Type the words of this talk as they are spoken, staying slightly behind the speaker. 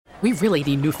We really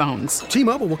need new phones.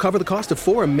 T-Mobile will cover the cost of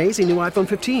 4 amazing new iPhone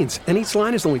 15s, and each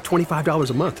line is only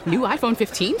 $25 a month. New iPhone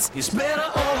 15s? It's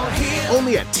better over here.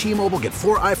 Only at T-Mobile, get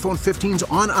 4 iPhone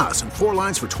 15s on us and 4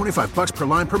 lines for $25 per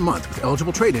line per month with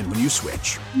eligible trade-in when you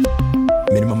switch.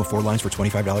 Minimum of 4 lines for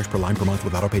 $25 per line per month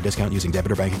with autopay discount using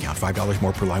debit or bank account. $5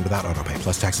 more per line without autopay,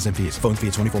 plus taxes and fees. Phone fee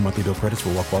at 24 monthly bill credits for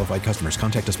well-qualified customers.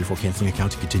 Contact us before canceling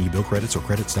account to continue bill credits or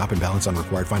credit stop and balance on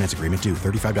required finance agreement due.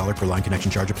 $35 per line connection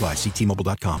charge applies. See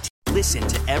T-Mobile.com. Listen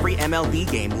to every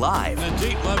MLB game live. In the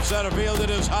deep left center field, it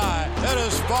is high, it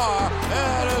is far,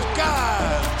 it is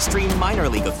gone. Stream minor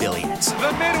league affiliates.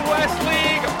 The Midwest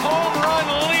League home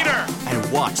run leader.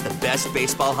 And watch the best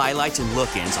baseball highlights and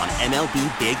look-ins on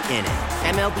MLB Big Inning.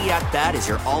 MLB At Bat is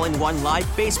your all-in-one live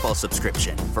baseball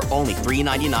subscription for only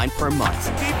 $3.99 per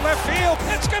month. Deep left field,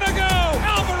 it's gonna go.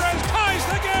 Alvarez ties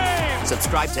the game.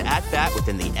 Subscribe to At Bat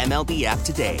within the MLB app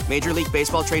today. Major League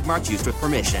Baseball trademarks used with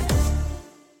permission.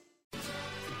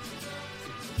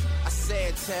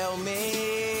 Tell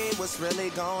me what's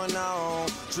really going on.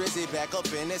 Drizzy back up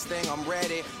in this thing, I'm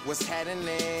ready. What's happening?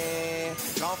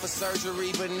 Gone for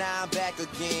surgery, but now I'm back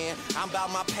again. I'm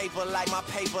about my paper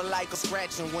like a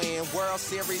scratch and win. World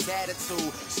Series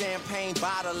attitude, champagne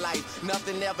bottle life.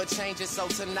 Nothing ever changes, so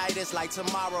tonight is like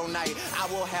tomorrow night. I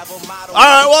will have a model. All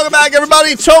right, welcome back,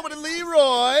 everybody. Tobin and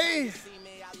Leroy.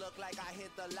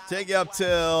 Take you up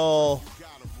till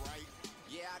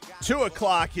 2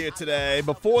 o'clock here today.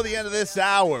 Before the end of this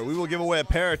hour, we will give away a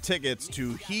pair of tickets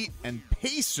to Heat and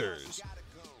Pacers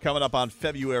coming up on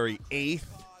February 8th.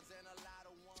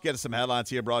 Let's get us some headlines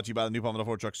here, brought to you by the new Palmetto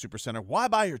Ford Truck Supercenter. Why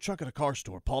buy your truck at a car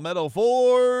store? Palmetto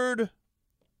Ford.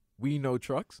 We know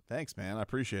trucks. Thanks, man. I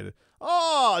appreciate it.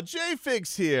 Oh,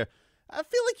 J-Fig's here. I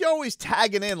feel like you're always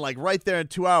tagging in, like, right there in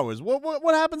 2 hours.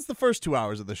 What happens the first 2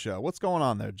 hours of the show? What's going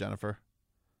on there, Jennifer?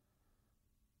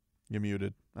 You're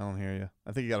muted. I don't hear you.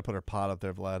 I think you got to put her pot up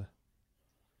there, Vlad.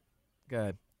 Go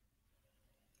ahead.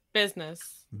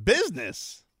 Business.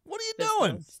 What are you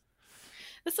doing?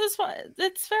 This is what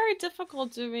it's very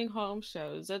difficult doing home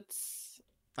shows.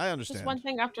 I understand. Just one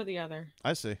thing after the other.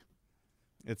 I see.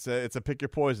 It's a pick your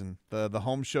poison. The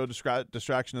home show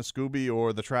distraction of Scooby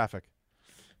or the traffic.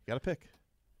 You got to pick.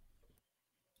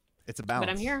 It's a balance.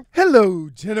 But I'm here. Hello,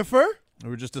 Jennifer. We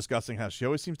were just discussing how she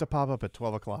always seems to pop up at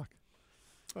 12 o'clock.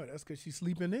 Oh, that's because she's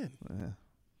sleeping in. Yeah.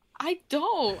 I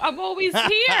don't. I'm always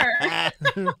here.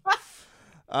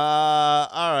 All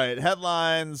right.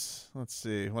 Headlines. Let's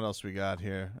see. What else we got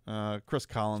here? Chris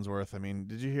Collinsworth. I mean,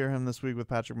 did you hear him this week with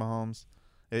Patrick Mahomes?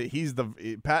 He is to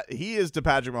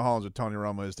Patrick Mahomes what Tony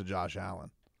Romo is to Josh Allen.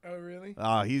 Oh, really?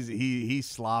 He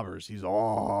slobbers. He's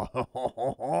loves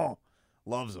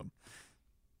him.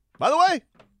 By the way,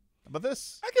 how about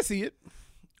this? I can see it.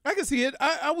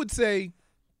 I would say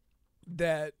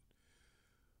that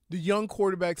the young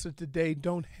quarterbacks of today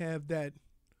don't have that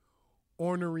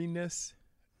orneriness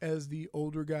as the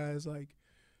older guys like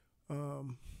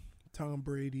Tom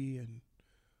Brady and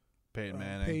Peyton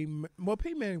Manning.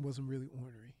 Peyton Manning wasn't really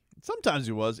ornery. Sometimes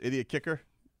he was. Idiot kicker.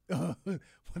 Well,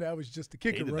 that was just the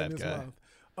kicker running his guy.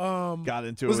 mouth. Got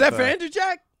into it. Was that for Andrew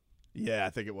Jack? Yeah,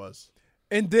 I think it was.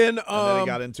 And then he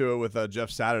got into it with Jeff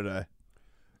Saturday.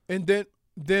 And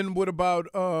then what about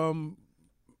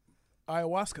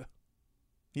ayahuasca?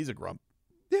 He's a grump.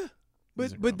 Yeah.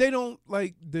 But they don't,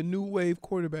 like, the new wave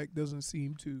quarterback doesn't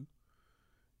seem to,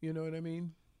 you know what I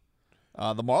mean?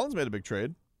 The Marlins made a big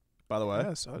trade, by the way. Yeah,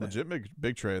 I saw that. Legit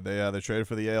big trade. They traded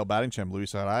for the AL batting champ,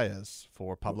 Luis Arias,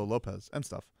 for Pablo Lopez and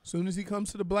stuff. As soon as he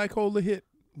comes to the black hole to hit.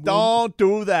 Don't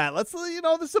do that. This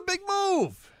is a big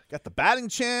move. Got the batting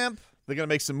champ. They're going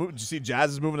to make some moves. Did you see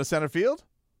Jazz is moving to center field?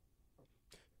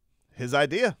 His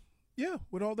idea. Yeah,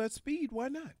 with all that speed, why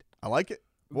not? I like it.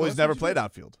 Well, he's never played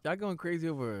outfield. Y'all going crazy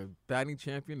over a batting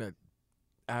champion that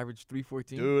averaged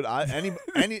 314? Dude,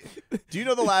 do you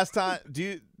know the last time?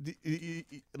 When's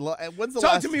the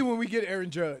Talk last? to me when we get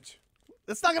Aaron Judge.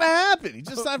 That's not going to happen. He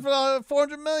just signed for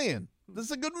 $400 million. This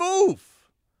is a good move.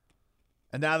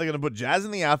 And now they're going to put Jazz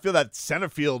in the outfield. That center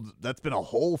field, that's been a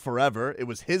hole forever. It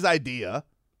was his idea.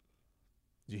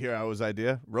 Did you hear how his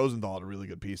idea? Rosenthal had a really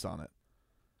good piece on it.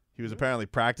 He was apparently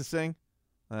practicing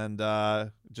and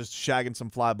just shagging some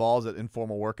fly balls at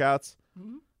informal workouts.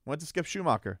 Mm-hmm. Went to Skip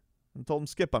Schumacher and told him,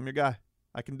 Skip, I'm your guy.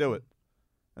 I can do it.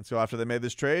 And so after they made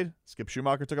this trade, Skip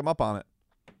Schumacher took him up on it.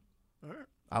 All right.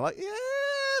 I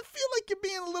feel like you're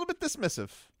being a little bit dismissive.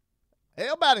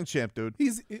 AL batting champ, dude. We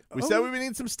said we would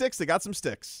need some sticks. They got some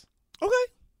sticks. Okay.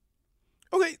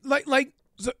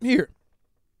 So here.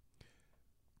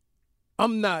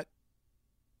 I'm not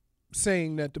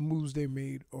saying that the moves they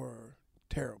made are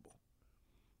terrible.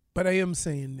 But I am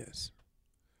saying this.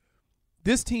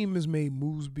 This team has made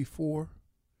moves before,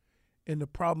 and the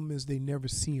problem is they never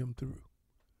see them through.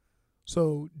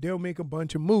 So they'll make a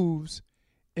bunch of moves,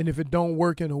 and if it don't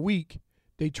work in a week,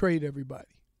 they trade everybody.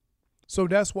 So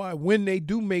that's why when they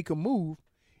do make a move,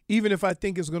 even if I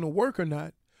think it's going to work or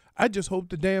not, I just hope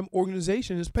the damn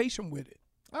organization is patient with it.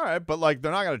 All right, but like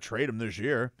they're not going to trade him this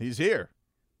year. He's here.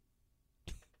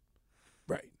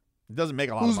 Right. It doesn't make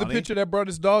a lot Who's of money. the pitcher that brought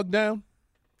his dog down?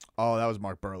 Oh, that was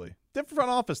Mark Burley. Different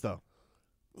front office, though.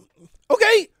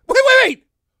 Okay. Wait.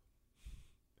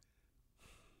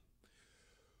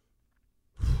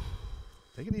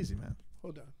 Take it easy, man.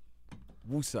 Hold on.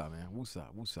 Wusa, man. Wusa.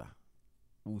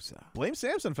 Blame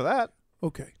Samson for that.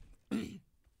 Okay.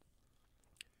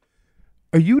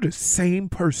 Are you the same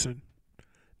person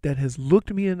that has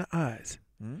looked me in the eyes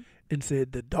and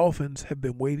said the Dolphins have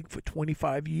been waiting for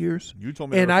 25 years? You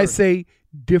told me. And I say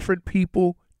different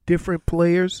people, different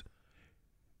players.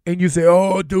 And you say,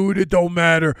 oh, dude, it don't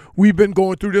matter. We've been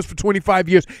going through this for 25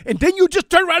 years. And then you just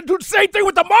turn around and do the same thing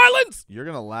with the Marlins? You're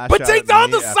going to lash but out take at the me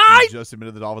other after side? You just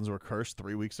admitted the Dolphins were cursed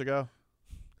 3 weeks ago?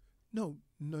 No.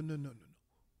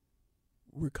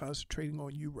 We're concentrating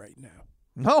on you right now.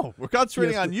 No, we're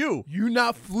concentrating on you. You're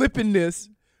not flipping this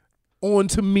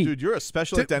onto me. Dude, you're a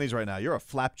special at Denny's right now. You're a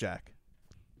flapjack.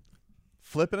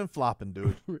 Flipping and flopping,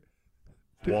 dude.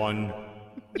 1.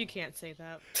 You can't say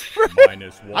that.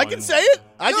 -1. I can say it.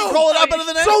 I can call it out better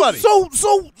than anybody.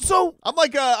 So I'm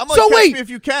like so catch wait, me if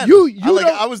you can. You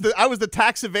I was the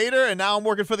tax evader, and now I'm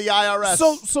working for the IRS.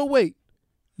 So wait,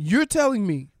 you're telling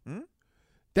me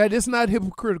that it's not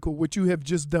hypocritical what you have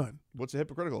just done? What's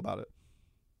hypocritical about it?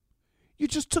 You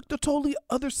just took the totally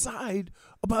other side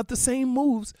about the same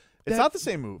moves. It's not the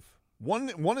same move. One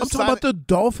is I'm talking about the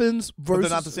Dolphins versus. But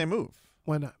they're not the same move.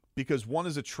 Why not? Because one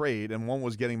is a trade, and one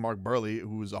was getting Mark Burley,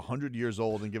 who was 100 years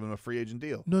old, and giving him a free agent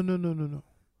deal. No.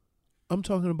 I'm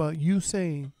talking about you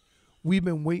saying we've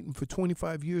been waiting for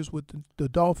 25 years with the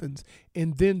Dolphins,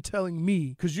 and then telling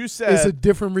me because you said it's a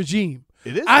different regime.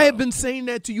 It is. I have been saying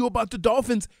that to you about the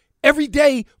Dolphins every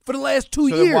day for the last 2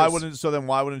 years. Then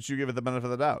why wouldn't you give it the benefit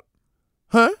of the doubt?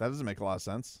 Huh? That doesn't make a lot of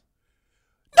sense.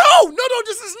 No,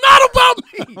 this is not about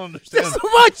me. I don't understand. This is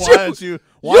about you.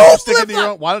 Why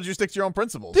don't you stick to your own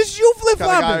principles? This is you flip What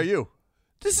kind of guy flopping. are you?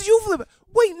 This is you flip.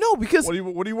 Wait, no, because what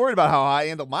are you worried about how I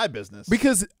handle my business?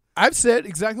 Because I've said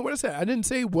exactly what I said. I didn't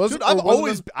say it wasn't. Dude,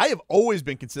 I have always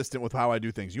been consistent with how I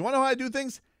do things. You want to know how I do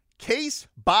things? Case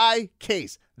by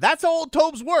case. That's how old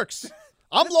Tobes works.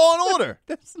 I'm law and order.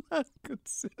 That's not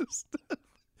consistent.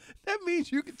 That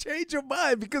means you can change your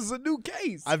mind because it's a new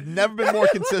case. I've never been more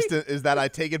consistent is that I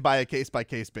take it by a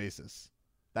case-by-case basis.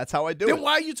 That's how I do it. Then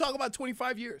why are you talking about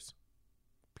 25 years?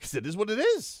 Because it is what it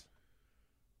is.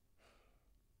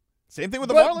 Same thing with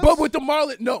the Marlins. But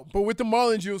with the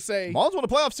Marlins, you'll say. Marlins won a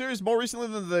playoff series more recently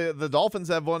than the Dolphins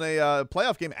have won a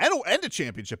playoff game and a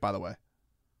championship, by the way.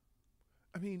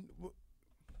 I mean,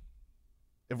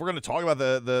 if we're going to talk about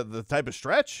the type of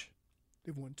stretch.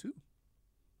 They've won 2.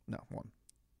 No, 1.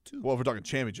 2. Well, if we're talking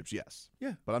championships, yes.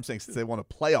 Yeah. But I'm saying since they won a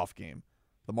playoff game,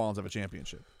 the Marlins have a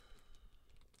championship.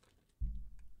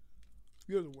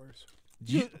 You're the worst.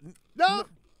 No.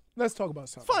 Let's talk about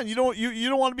something. Fine. You don't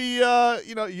want to be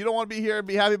you don't want to be here and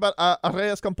be happy about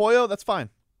Arrayas Campollo. That's fine.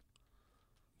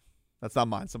 That's not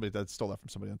mine. Somebody that stole that from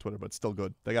somebody on Twitter, but it's still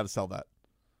good. They got to sell that.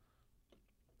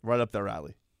 Right up their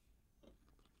alley.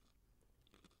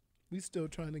 We still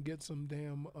trying to get some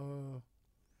damn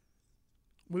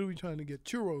what are we trying to get?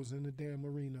 Churros in the damn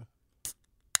arena.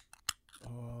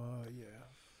 Yeah.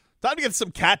 Time to get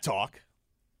some cat talk.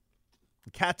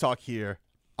 Cat talk here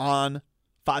on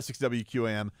 560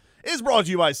 WQAM is brought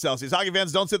to you by Celsius. Hockey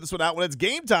fans, don't sit this one out. When it's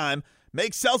game time,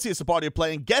 make Celsius a part of your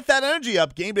play and get that energy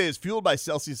up. Game day is fueled by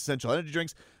Celsius Essential Energy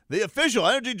Drinks, the official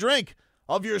energy drink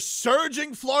of your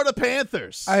surging Florida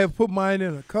Panthers. I have put mine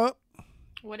in a cup.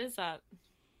 What is that?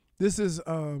 This is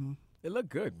It looked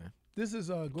good, man. This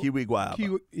is kiwi guava.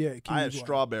 Kiwi I have guava.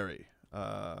 strawberry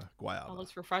guava. Oh,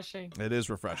 looks refreshing. It is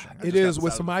refreshing. It is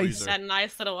with some ice. That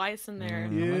nice little ice in there.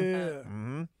 Yeah.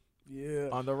 Mm-hmm. Yeah.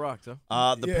 On the rocks,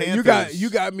 huh? The Panthers. You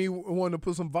got me wanting to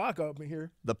put some vodka up in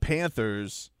here. The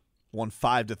Panthers won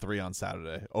 5-3 on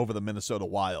Saturday over the Minnesota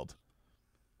Wild.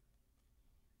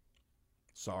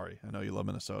 Sorry, I know you love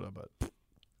Minnesota, but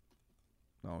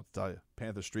no, I'll tell you,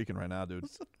 Panthers streaking right now, dude.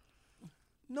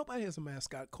 Nobody has a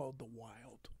mascot called the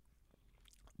Wild.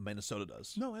 Minnesota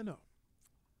does. No, I know.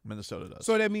 Minnesota does.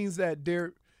 So that means that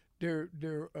their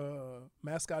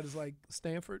mascot is like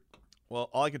Stanford. Well,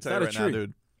 all I can tell you right now,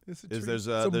 dude, is there's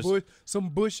some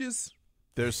bushes.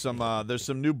 There's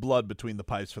some new blood between the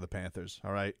pipes for the Panthers.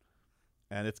 All right,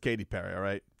 and it's Katy Perry, all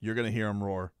right? You're going to hear him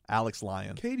roar. Alex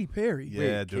Lyon. Katy Perry.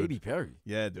 Yeah, Wait, dude. Katy Perry.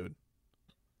 Yeah, dude.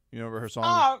 You remember her song?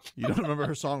 Stop. You don't remember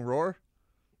her song Roar?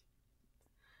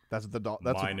 That's what -1.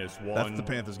 That's what the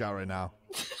Panthers got right now.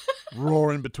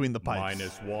 Roaring between the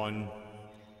pipes. -1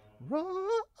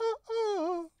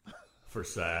 for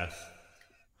Sass.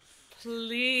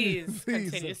 Please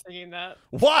Please. continue singing that.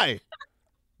 Why?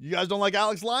 You guys don't like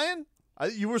Alex Lyon?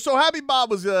 You were so happy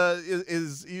Bob was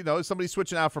somebody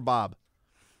switching out for Bob.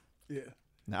 Yeah.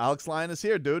 Now Alex Lyon is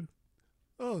here, dude.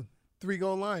 Oh,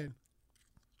 3-goal Lion.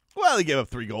 Well, he gave up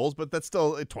 3 goals, but that's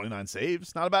still 29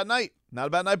 saves. Not a bad night. Not a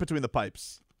bad night between the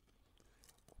pipes.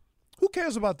 Who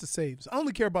cares about the saves? I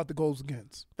only care about the goals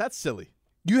against. That's silly.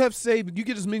 You have saved. You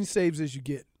get as many saves as you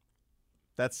get.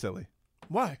 That's silly.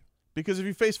 Why? Because if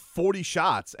you face 40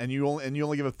 shots and you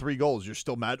only give up 3 goals, you're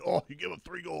still mad. Oh, you gave up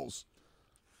 3 goals.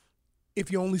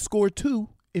 If you only score 2,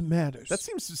 it matters. That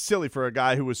seems silly for a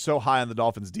guy who was so high on the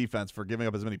Dolphins' defense for giving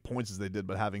up as many points as they did,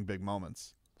 but having big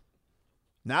moments.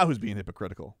 Now who's being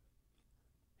hypocritical?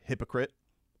 Hypocrite?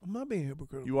 I'm not being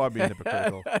hypocritical. You are being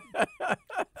hypocritical.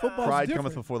 Football's Pride different.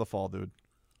 cometh before the fall, dude.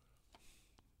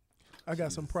 I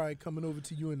got some pride coming over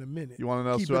to you in a minute. You want to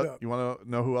know? Keep it up. You want to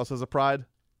know who else has a pride?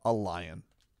 A lion.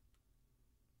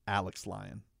 Alex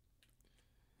Lyon.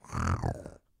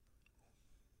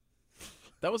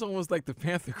 That was almost like the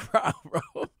Panther crowd, bro.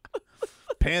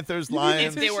 Panthers,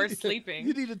 Lions. If they were sleeping.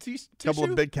 You need a tissue? Couple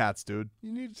of big cats, dude.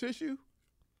 You need a tissue?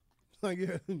 Like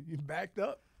you backed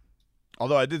up?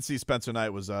 Although I did see Spencer Knight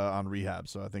was on rehab,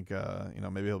 so I think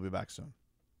maybe he'll be back soon.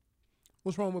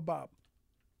 What's wrong with Bob?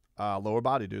 Lower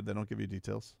body, dude. They don't give you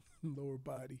details. Lower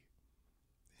body.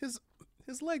 His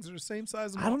legs are the same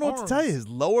size as my I don't know arms. what to tell you. His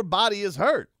lower body is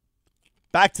hurt.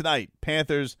 Back tonight,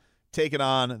 Panthers taking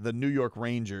on the New York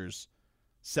Rangers,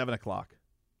 7 o'clock.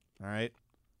 All right,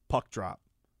 puck drop.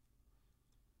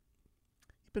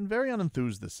 You've been very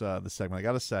unenthused this segment. I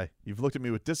got to say, you've looked at me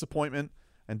with disappointment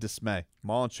and dismay.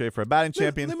 Marlon Schaefer, a batting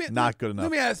champion, not good enough.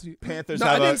 Let me ask you. Panthers. No,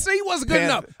 have I didn't say he wasn't good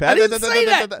enough. I didn't say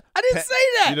that. I didn't say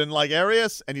that. You didn't like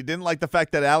Arias, and you didn't like the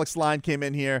fact that Alex Lyon came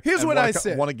in here. Here's and what I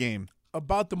said. Won a game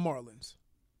about the Marlins.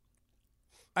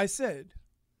 I said,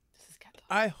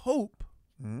 I hope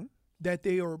that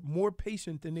they are more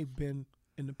patient than they've been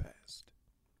in the past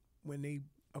when they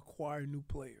acquire new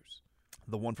players.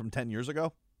 The one from 10 years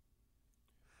ago?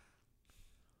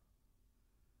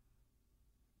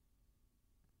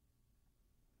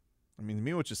 I mean,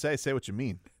 mean what you say what you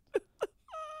mean.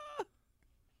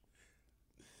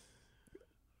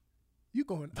 You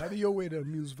going out of your way to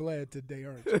amuse Vlad today,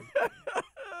 aren't you?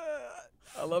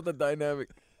 I love the dynamic.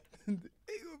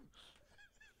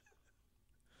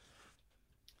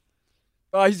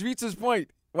 Oh, he's reached his point.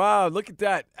 Wow, look at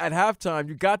that. At halftime,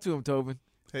 you got to him, Tobin.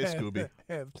 Hey, Scooby.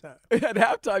 Halftime. At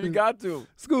halftime, you got to him.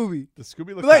 Scooby. Does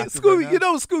Scooby look like active Scooby, right now? you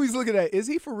know what Scooby's looking at? Is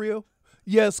he for real?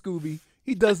 Yes, Scooby.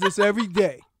 He does this every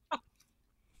day.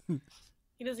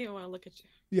 He doesn't even want to look at you.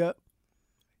 Yep.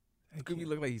 Scooby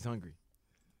look like he's hungry.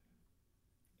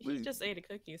 He just ate a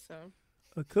cookie, so.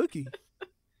 A cookie?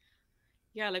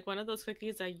 Yeah, like one of those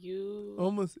cookies that you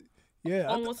Almost. Yeah.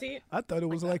 almost eat. I thought it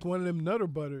was like one of them Nutter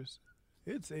Butters.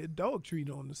 It said dog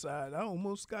treat on the side. I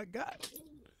almost got.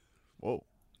 Whoa.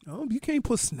 Oh, you can't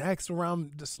put snacks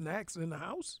around the snacks in the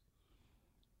house.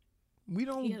 We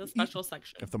don't. He has a special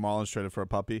section. If the Marlins traded for a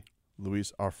puppy,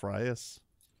 Luis Arfrias.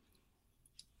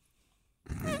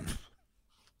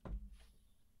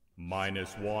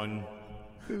 -1.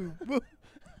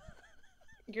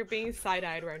 You're being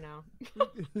side-eyed right now.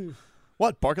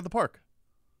 What? Bark at the park.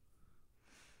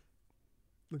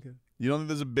 Look at. You don't think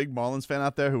there's a big Marlins fan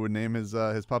out there who would name his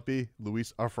puppy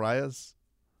Luis Arfrias?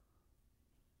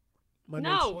 My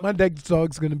next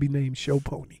dog's gonna be named Show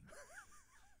Pony.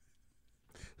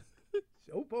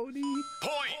 Show Pony.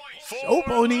 Show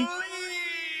Pony.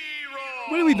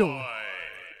 What are we doing?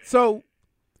 So,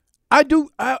 I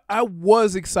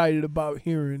was excited about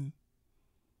hearing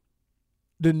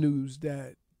the news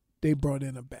that they brought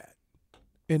in a bat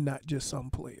and not just some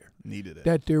player. Needed it.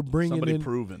 That they're bringing somebody in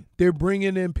proven. They're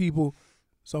bringing in people.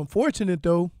 It's unfortunate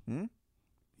though. You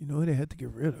know who they had to get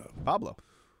rid of? Pablo.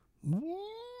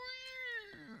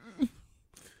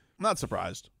 Not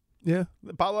surprised. Yeah.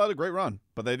 Pablo had a great run,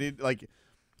 but they need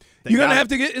You're gonna have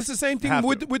to get. It's the same thing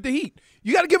with the Heat.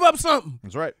 You got to give up something.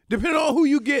 That's right. Depending on who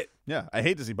you get. Yeah, I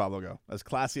hate to see Pablo go. As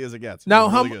classy as it gets. Now,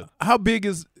 He's really good. how big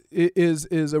is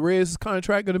Arraez'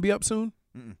 contract going to be up soon?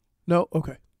 Mm-mm. No.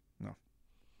 Okay. No.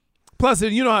 Plus,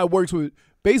 you know how it works with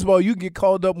baseball. You get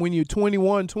called up when you're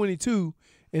 21, 22,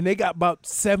 and they got about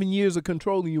 7 years of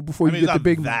controlling you before you get the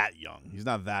big He's one. not that young. He's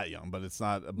not that young, but it's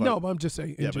not. But, No, but I'm just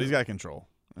saying. Yeah, but he's got control,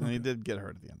 and he did get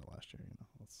hurt at the end of last year.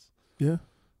 Yeah.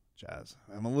 Jazz.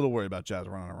 I'm a little worried about Jazz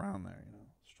running around there.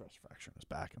 Stress fracture in his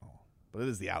back and all. But it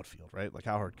is the outfield, right? Like,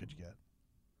 how hard could you get?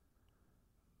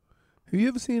 Have you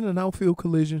ever seen an outfield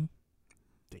collision?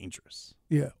 Dangerous.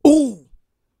 Yeah. Ooh.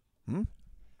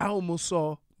 I almost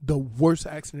saw the worst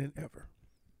accident ever.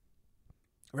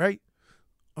 Right?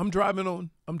 I'm driving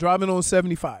on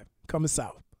 75 coming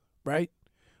south, right?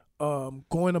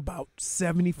 Going about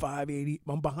 75, 80.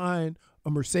 I'm behind a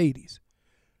Mercedes.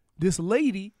 This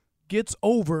lady gets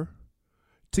over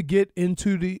to get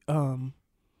into the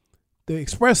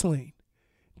express lane.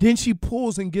 Then she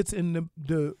pulls and gets in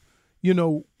the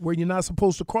where you're not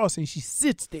supposed to cross, and she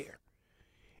sits there.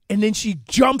 And then she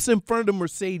jumps in front of the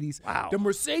Mercedes. Wow. The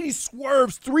Mercedes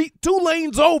swerves 2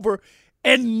 lanes over,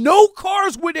 and no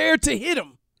cars were there to hit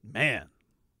him. Man.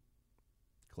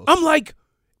 Close. I'm like,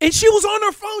 and she was on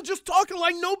her phone just talking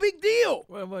like no big deal.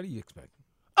 Well, what do you expect?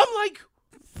 I'm like,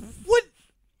 what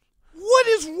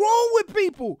is wrong with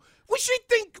people? We should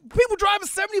think people driving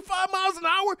 75 miles an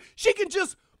hour, she can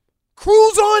just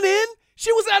cruise on in.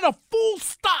 She was at a full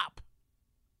stop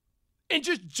and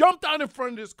just jumped out in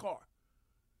front of this car.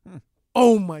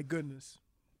 Oh, my goodness.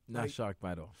 Not shocked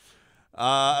by it all.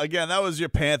 Again, that was your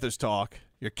Panthers talk,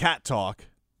 your cat talk,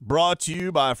 brought to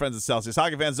you by our friends at Celsius.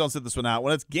 Hockey fans, don't sit this one out.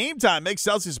 When it's game time, make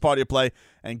Celsius a part of your play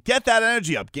and get that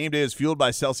energy up. Game day is fueled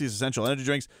by Celsius Essential Energy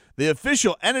Drinks, the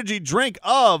official energy drink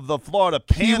of the Florida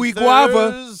Panthers. Kiwi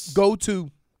Guava, go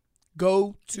to.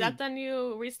 Is that the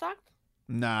new restock?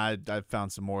 Nah, I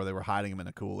found some more. They were hiding them in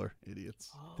a cooler.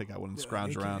 Idiots. Think I wouldn't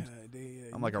scrounge around.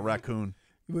 I'm like a raccoon.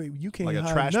 Wait, you can't like a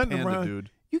hide trash nothing panda, around. dude.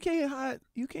 You can't hide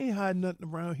nothing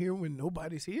around here when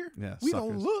nobody's here. Yeah, we suckers.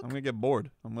 don't look. I'm gonna get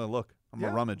bored. I'm gonna look. I'm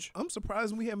gonna rummage. I'm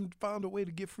surprised we haven't found a way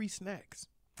to get free snacks.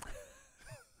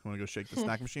 Want to go shake the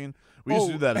snack machine? We used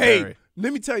to do that. At Hey, Barry.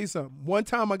 let me tell you something. One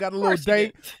time I got a little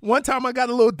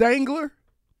dangler,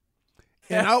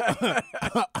 and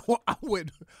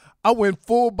I went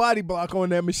full body block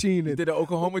on that machine. You did an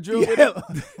Oklahoma drill? Yeah,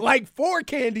 like 4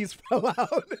 candies fell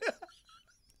out.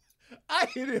 I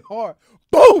hit it hard.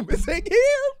 Boom! It's like here,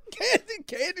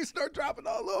 candy start dropping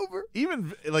all over.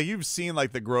 Even like you've seen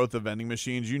like the growth of vending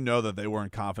machines, you know that they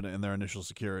weren't confident in their initial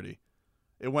security.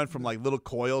 It went from like little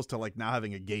coils to like now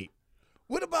having a gate.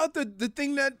 What about the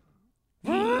thing that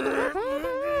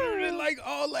like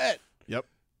all that? Yep.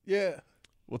 Yeah.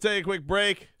 We'll take a quick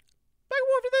break. Back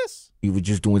more for this. You were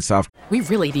just doing soft. We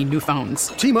really need new phones.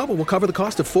 T-Mobile will cover the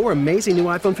cost of 4 amazing new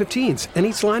iPhone 15s, and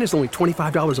each line is only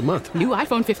 $25 a month. New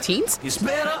iPhone 15s? It's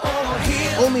better over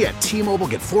here. Only at T-Mobile,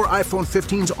 get 4 iPhone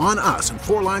 15s on us and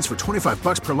 4 lines for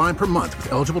 $25 per line per month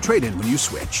with eligible trade-in when you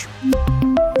switch.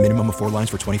 Minimum of 4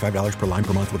 lines for $25 per line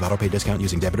per month with autopay discount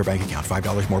using debit or bank account.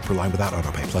 $5 more per line without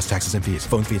autopay, plus taxes and fees.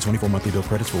 Phone fee at 24 monthly bill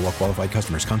credits for well-qualified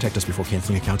customers. Contact us before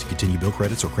canceling account to continue bill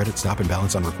credits or credit stop and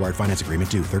balance on required finance agreement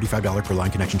due. $35 per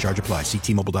line connection charge applies. See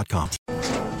T-Mobile.com.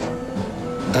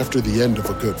 After the end of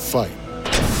a good fight,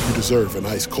 you deserve an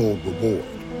ice-cold reward.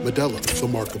 Modelo is the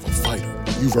mark of a fighter.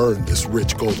 You've earned this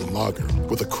rich golden lager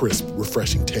with a crisp,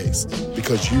 refreshing taste.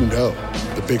 Because you know,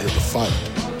 the bigger the fight,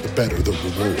 the better the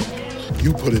reward.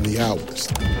 You put in the hours,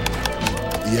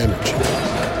 the energy,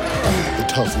 the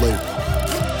tough labor.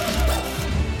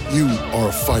 You are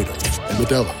a fighter, and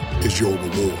Modelo is your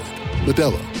reward.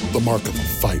 Modelo, the mark of a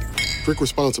fighter. Drink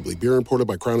responsibly. Beer imported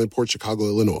by Crown Imports, Chicago,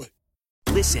 Illinois.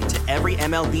 Listen to every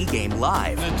MLB game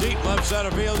live. In the deep left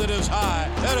center field, it is high,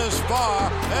 it is far,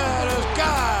 it is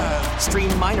God.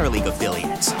 Stream minor league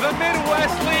affiliates. The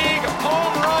Midwest League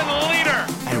home run leader.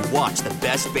 And watch the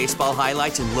best baseball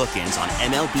highlights and look-ins on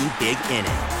MLB Big Inning.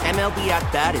 MLB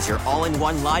At Bat is your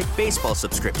all-in-one live baseball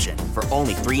subscription for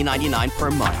only $3.99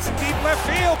 per month. Deep left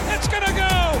field, it's gonna go.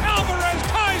 Alvarez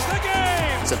ties the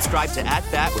game. Subscribe to At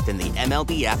Bat within the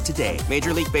MLB app today.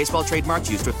 Major League Baseball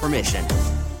trademarks used with permission.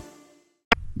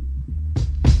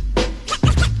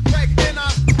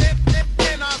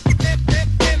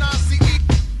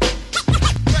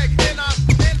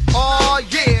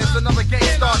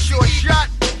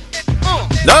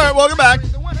 All right, welcome back.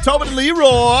 Tobin and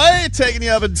Leroy taking you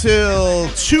up until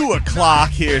 2 o'clock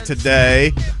here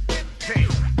today.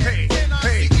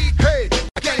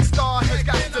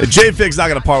 J-Fig's not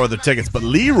going to part with their tickets, but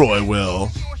Leroy will.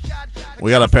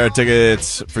 We got a pair of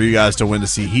tickets for you guys to win to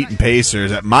see Heat and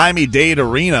Pacers at Miami-Dade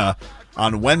Arena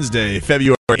on Wednesday,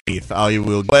 February 8th. I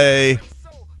will play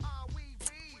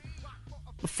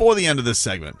before the end of this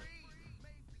segment.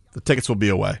 The tickets will be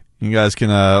away. You guys can,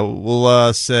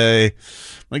 we'll say, I'm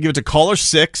going to give it to caller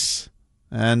 6,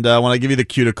 and when I give you the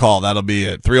cue to call, that'll be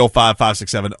it,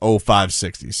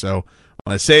 305-567-0560. So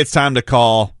when I say it's time to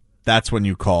call, that's when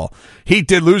you call. Heat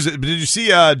did lose it, but did you see,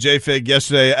 J-Fig,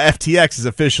 yesterday, FTX is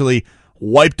officially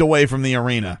wiped away from the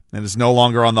arena and is no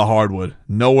longer on the hardwood.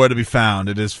 Nowhere to be found.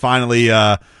 It is finally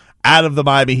out of the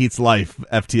Miami Heat's life,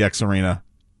 FTX Arena.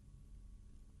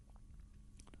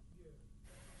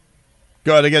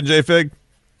 Go ahead again, J-Fig.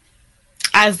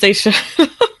 As they should.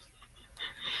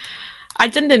 I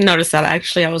didn't notice that,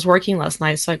 actually. I was working last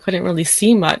night, so I couldn't really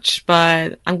see much,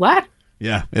 but I'm glad.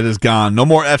 Yeah, it is gone. No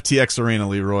more FTX Arena,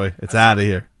 Leroy. It's out of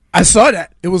here. I saw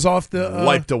that. It was off the...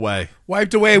 wiped away.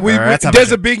 Wiped away.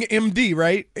 There's a big MD,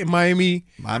 right? In Miami.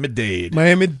 Miami-Dade.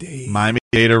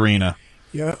 Miami-Dade Arena.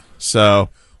 Yeah. So...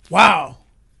 Wow.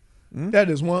 That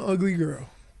is one ugly girl.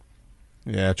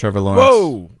 Yeah, Trevor Lawrence.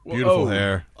 Whoa. Beautiful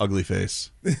hair. Ugly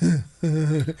face.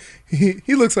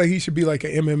 He looks like he should be like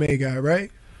an MMA guy,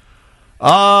 right?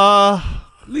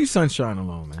 Leave Sunshine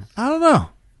alone, man. I don't know.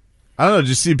 Did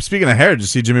you see, speaking of hair, did you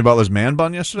see Jimmy Butler's man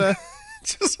bun yesterday?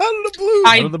 Just out of the blue.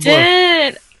 I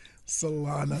did.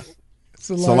 Solana has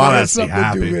to be something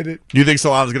happy. to do with it. Do you think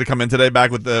Solana's going to come in today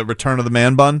back with the return of the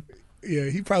man bun? Yeah,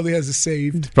 he probably has it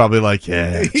saved. Probably like,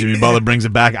 yeah, Jimmy Butler brings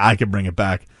it back. I can bring it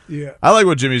back. Yeah. I like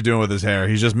what Jimmy's doing with his hair.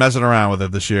 He's just messing around with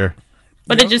it this year.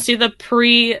 But did you see the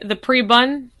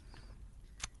pre-bun?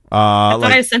 I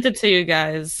thought I sent it to you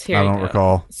guys. Here I you don't go.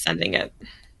 recall. Sending it.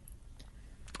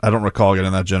 I don't recall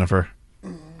getting that, Jennifer.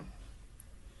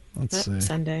 Let's see.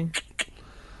 Sending.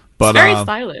 But it's very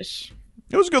stylish.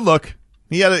 It was a good look.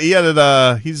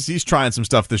 He's trying some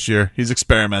stuff this year. He's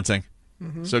experimenting.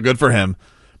 Mm-hmm. So good for him.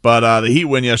 But the Heat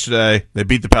win yesterday. They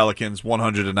beat the Pelicans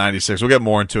 100-96. We'll get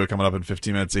more into it coming up in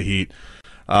 15 minutes of Heat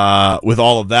with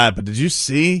all of that. But did you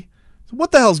see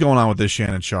what the hell's going on with this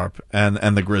Shannon Sharpe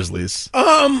and the Grizzlies?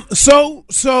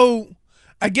 So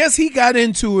I guess he got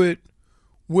into it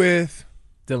with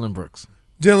Dylan Brooks.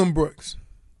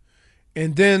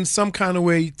 And then some kind of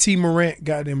way T. Morant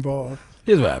got involved.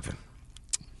 Here's what happened.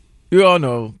 You all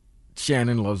know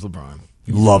Shannon loves LeBron.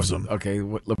 He loves him. Okay,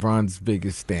 LeBron's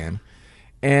biggest stan.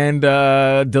 And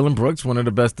Dylan Brooks, one of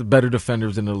the better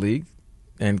defenders in the league,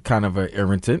 and kind of an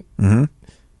irritant,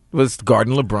 was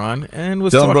guarding LeBron and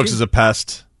was Dylan talking. Brooks is a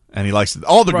pest, and he likes to.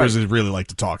 All the Grizzlies really like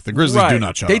to talk. The Grizzlies do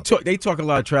not shut up. They talk a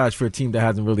lot of trash for a team that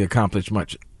hasn't really accomplished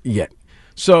much yet.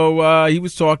 So he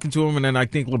was talking to him, and then I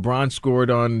think LeBron scored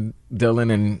on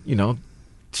Dylan, and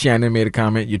Shannon made a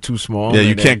comment, "You're too small." Yeah,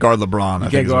 you can't guard LeBron. You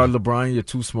can't guard LeBron. You're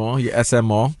too small. You're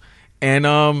SMO. And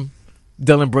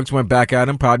Dylan Brooks went back at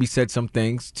him, probably said some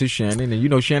things to Shannon.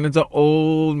 And, Shannon's an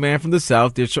old man from the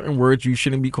South. There's certain words you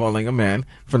shouldn't be calling a man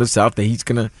from the South that he's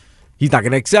not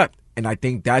going to accept. And I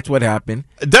think that's what happened.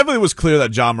 It definitely was clear that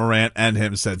John Morant and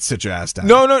him said, sit your ass down.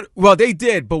 No. Well, they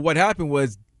did. But what happened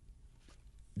was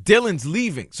Dylan's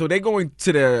leaving. So they're going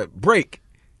to the break,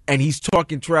 and he's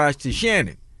talking trash to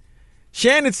Shannon.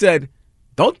 Shannon said,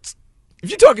 if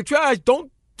you're talking trash,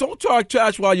 don't talk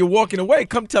trash while you're walking away.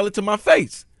 Come tell it to my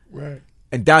face. Right.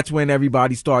 And that's when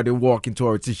everybody started walking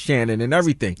towards Shannon and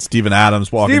everything. Steven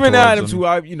Adams walking towards him. Who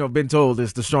I've been told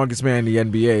is the strongest man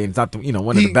in the NBA, and it's not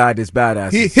one of the baddest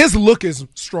badasses. His look is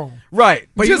strong, right?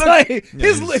 But his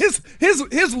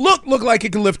look looked like he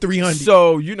could lift 300.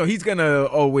 So he's gonna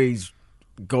always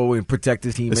go and protect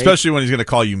his teammate, especially when he's gonna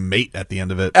call you mate at the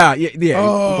end of it. Yeah.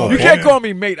 Oh, you can't call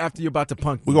me mate after you're about to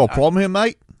punk me. We gonna problem him,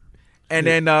 mate. And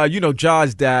then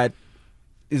Ja's dad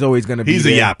is always going to be. He's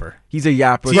there. a yapper. He's a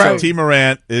yapper. T.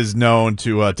 Morant is known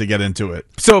to get into it.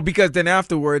 So because then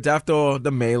afterwards, after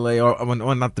the melee,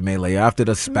 or not the melee, after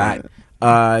the spat,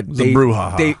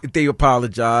 they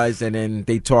apologized, and then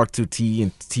they talked to T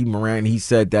Morant. And he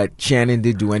said that Shannon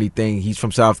didn't do anything. He's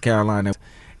from South Carolina.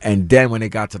 And then when they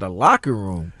got to the locker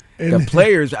room, the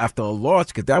players, after a loss,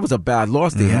 because that was a bad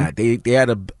loss they had. They had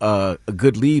a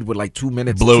good lead with like 2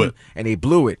 minutes. And they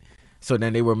blew it. So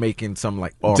then they were making some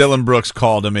Dylan Brooks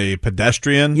called him a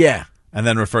pedestrian. Yeah. And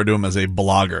then referred to him as a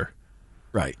blogger.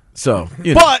 Right. So,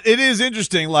 But it is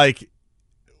interesting,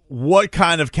 what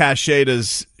kind of cachet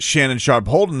does Shannon Sharpe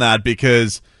hold in that?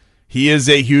 Because he is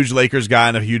a huge Lakers guy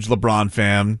and a huge LeBron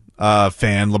fan.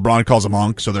 LeBron calls him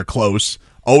Hunk, so they're close.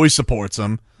 Always supports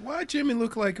him. Why Jimmy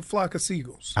look like a flock of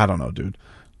seagulls? I don't know, dude.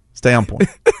 Stay on point.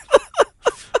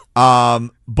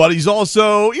 But he's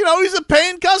also, he's a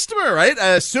paying customer, right? I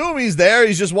assume he's there.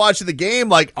 He's just watching the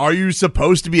game. Are you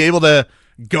supposed to be able to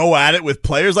go at it with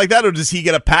players like that, or does he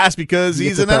get a pass because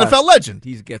he's an NFL legend?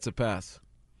 He gets a pass.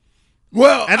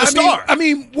 Well, and a star.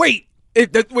 Wait.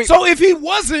 Wait. So if he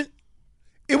wasn't,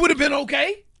 it would have been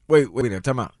okay? Wait,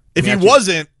 time out. If he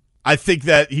wasn't, I think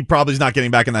that he probably is not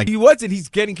getting back in that game. He wasn't. He's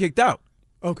getting kicked out.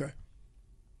 Okay.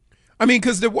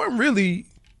 Because there weren't really.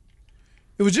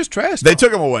 It was just trash talk. They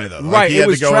took him away, though. Right. He had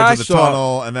to go into the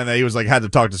tunnel, and then he was had to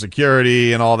talk to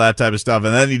security and all that type of stuff.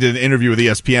 And then he did an interview with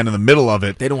ESPN in the middle of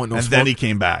it. They don't want no and smoke. then he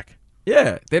came back.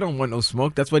 Yeah, they don't want no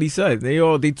smoke. That's what he said. They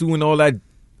doing all that,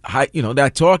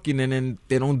 that talking, and then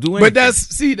they don't do anything. But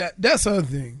that's the other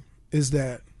thing is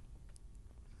that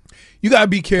you gotta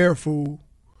be careful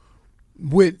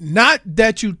with not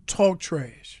that you talk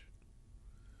trash,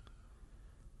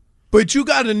 but you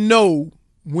gotta know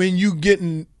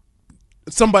when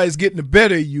somebody's getting the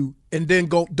better of you, and then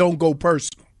don't go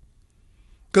personal.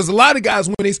 Because a lot of guys,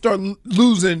 when they start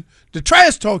losing the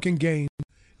trash talking game,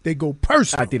 they go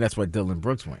personal. I think that's why Dylan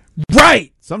Brooks went.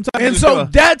 Right. Sometimes, and so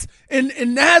that's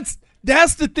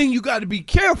the thing you got to be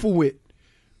careful with,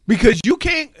 because you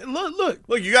can't look.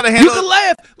 You got to handle. You can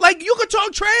laugh, like you can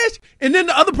talk trash, and then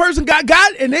the other person got,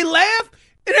 and they laugh,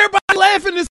 and everybody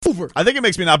laughing is over. I think it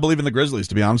makes me not believe in the Grizzlies,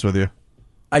 to be honest with you.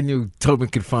 I knew Tobin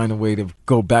could find a way to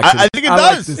go back. I think it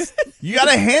does. You got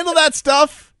to handle that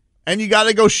stuff, and you got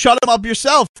to go shut him up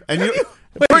yourself. And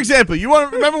for example, you want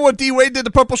to remember what D Wade did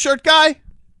to Purple Shirt Guy?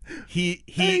 He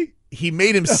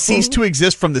made him cease to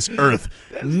exist from this earth.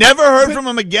 Never heard from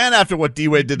him again after what D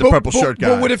Wade did to Purple Shirt Guy.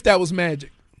 But what if that was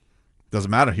Magic? Doesn't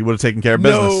matter. He would have taken care of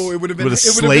business. No, it would have been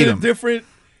slayed him. A different.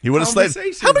 He would have slayed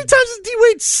him. How many times did D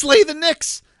Wade slay the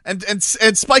Knicks? And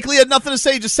Spike Lee had nothing to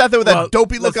say. He just sat there with that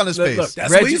dopey look on his face. Look,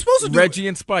 that's what you're supposed to do. Reggie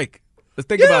and Spike. Let's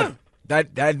think about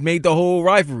it. That made the whole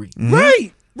rivalry.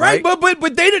 Mm-hmm. Right.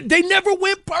 But they never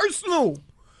went personal.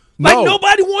 Like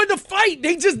nobody wanted to fight.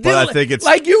 They just didn't. I think it's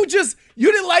like you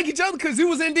didn't like each other because it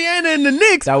was Indiana and the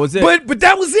Knicks. That was it. But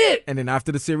that was it. And then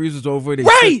after the series was over,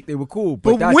 they were cool.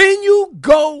 But when you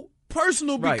go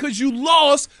personal because you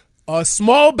lost a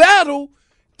small battle,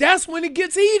 that's when it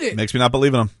gets heated. Makes me not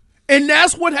believe in him. And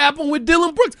that's what happened with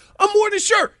Dylan Brooks. I'm more than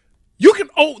sure. You can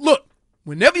look,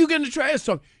 whenever you get in the trash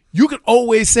talk, you can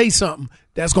always say something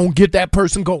that's going to get that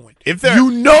person going.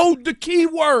 You know the key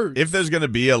word. If there's going to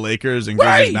be a Lakers and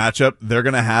Grizzlies matchup, they're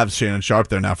going to have Shannon Sharp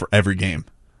there now for every game.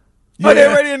 Yeah. Oh, they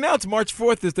already announced March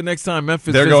 4th is the next time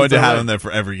Memphis. They're going to have him there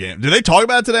for every game. Did they talk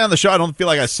about it today on the show? I don't feel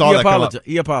like I saw that come up.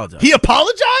 He apologized. He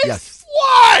apologized? Yes.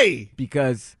 Why?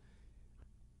 Because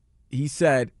he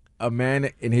said a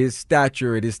man in his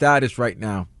stature, in his status right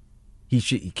now,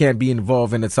 he can't be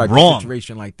involved in a type of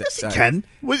situation like that. Yes, he can.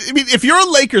 I mean, if you're a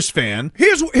Lakers fan,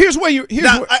 here's where you.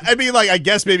 I mean, like, I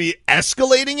guess maybe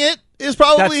escalating it is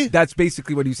probably. That's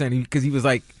basically what he was saying, because he was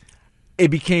like, it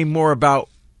became more about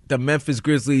the Memphis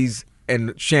Grizzlies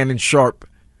and Shannon Sharp,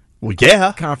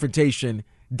 confrontation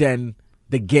than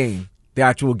the game, the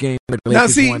actual game. Now,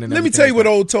 see, let me tell you what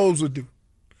old Tobes would do.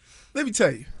 Let me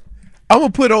tell you, I'm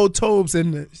gonna put old Tobes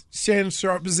in the Shannon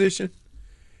Sharp position.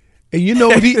 And you know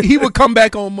what? He would come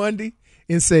back on Monday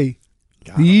and say,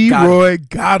 Leroy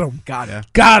got him. Got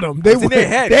him. They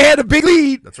had a big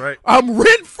lead. That's right. I'm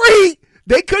rent-free.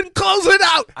 They couldn't close it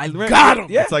out. Got him.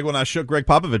 Yeah. It's like when I shook Greg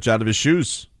Popovich out of his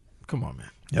shoes. Come on, man.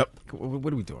 Yep.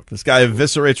 What are we doing? This guy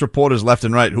eviscerates reporters left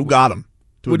and right. Who got him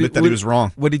to admit that he was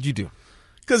wrong? What did you do?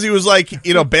 Because he was like,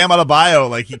 Bam Adebayo,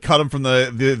 like he cut him from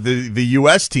the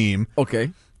U.S. team.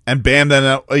 Okay. And Bam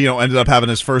then, ended up having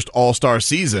his first All-Star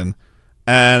season.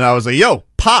 And I was like, yo,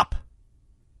 Pop,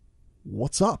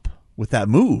 what's up with that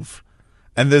move?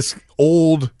 And this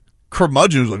old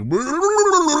curmudgeon was like, better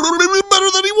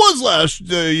than he was last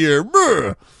year.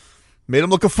 Made him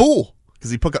look a fool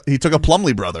because he took a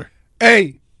Plumlee brother.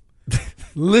 Hey,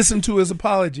 listen to his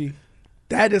apology.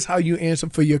 That is how you answer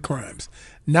for your crimes.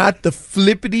 Not the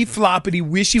flippity-floppity,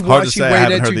 wishy-washy way that you Hard to say. I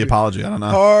haven't heard the apology. I don't know.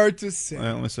 Hard to say.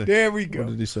 Let me see. There we go. What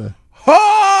did he say?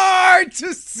 Hard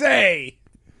to say.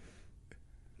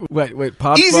 Wait,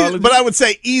 Pop. Easy, but I would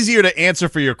say easier to answer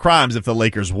for your crimes if the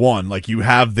Lakers won. Like, you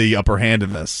have the upper hand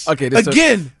in this. Okay,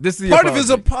 this is part of his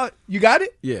apology. You got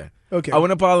it? Yeah. Okay. I want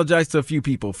to apologize to a few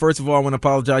people. First of all, I want to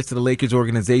apologize to the Lakers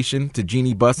organization, to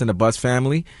Jeannie Buss and the Buss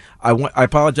family. I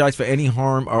apologize for any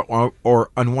harm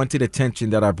or unwanted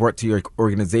attention that I brought to your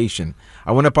organization.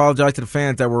 I want to apologize to the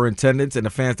fans that were in attendance and the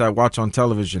fans that watch on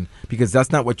television, because that's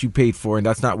not what you paid for and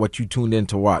that's not what you tuned in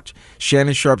to watch.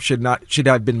 Shannon Sharp should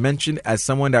have been mentioned as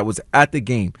someone that was at the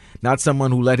game, not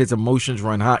someone who let his emotions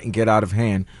run hot and get out of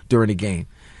hand during the game.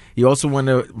 He also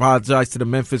wanted to apologize to the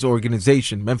Memphis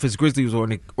organization, Memphis Grizzlies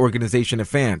organization and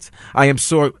fans. I am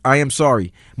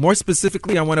sorry. More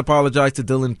specifically, I want to apologize to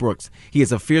Dylan Brooks. He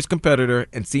is a fierce competitor,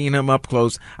 and seeing him up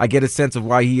close, I get a sense of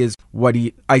why he is what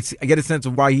he. I get a sense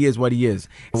of why he is what he is,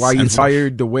 and why he's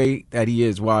wired the way that he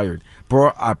is wired.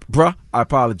 Bruh, I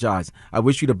apologize. I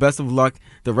wish you the best of luck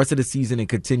the rest of the season and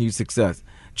continued success.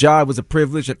 Ja, it was a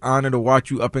privilege and honor to watch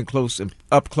you up close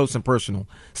and personal.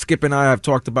 Skip and I have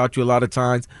talked about you a lot of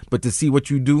times, but to see what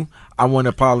you do, I want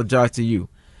to apologize to you.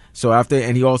 So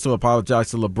and he also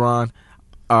apologized to LeBron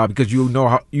because you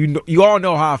all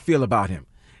know how I feel about him,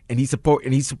 and he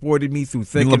supported me through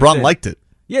thick and thin. LeBron liked it.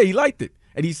 Yeah, he liked it.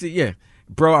 And he said, yeah,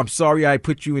 bro, I'm sorry I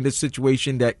put you in this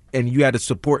situation and you had to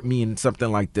support me in something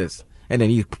like this. And then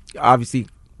he obviously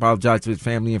apologized to his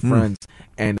family and friends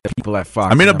and the people at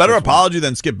Fox. I mean, a better apology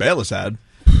than Skip Bayless had.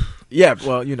 Yeah,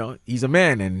 well, he's a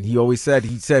man, and he always said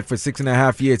for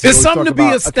 6.5 years. It's something to be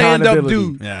a stand-up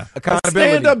dude. Yeah, a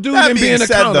stand-up dude that and being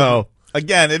accountable. Though,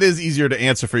 again, it is easier to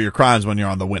answer for your crimes when you're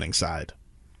on the winning side.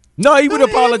 No, he would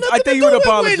apologize. I think he would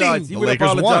apologize. He would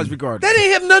apologize regardless. That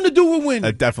didn't have nothing to do with winning.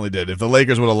 It definitely did. If the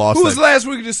Lakers would have lost, who was last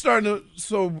week just starting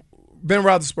to Ben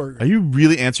Roethlisberger? Are you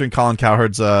really answering Colin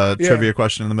Cowherd's trivia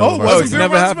question in the middle of our season?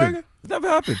 Never happened. Never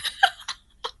happened.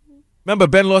 Remember,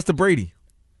 Ben lost to Brady.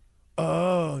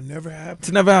 Oh, never happened.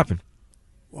 It's never happened.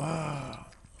 Wow.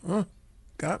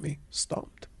 Got me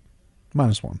stumped.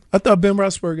 -1. I thought Ben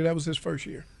Roethlisberger, that was his first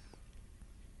year.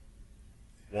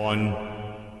 1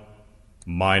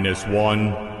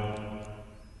 -1.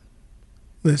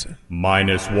 Listen.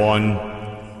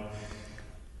 -1.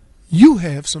 You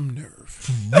have some nerve.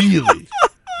 Really?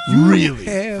 Really?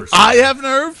 I have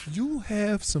nerve? You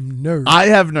have some nerve. I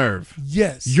have nerve.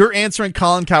 Yes. You're answering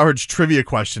Colin Cowherd's trivia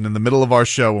question in the middle of our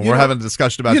show when we're having a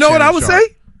discussion about what I would Shannon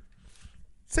say?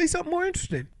 Say something more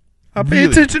interesting. I'll pay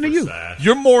attention to you.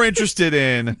 You're more interested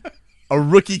in a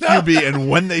rookie QB and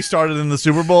when they started in the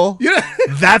Super Bowl? Yeah.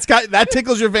 That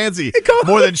tickles your fancy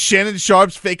more than Shannon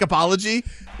Sharp's fake apology?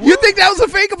 You think that was a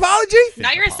fake apology?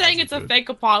 Now you're saying it's a fake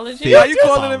apology? Yeah, you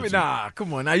calling him? Nah,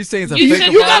 come on. Now you're saying it's a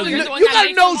fake apology. You got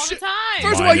to know.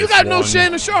 First of all, you got to know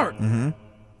Shannon Sharp. Mm-hmm.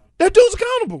 That dude's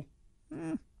accountable.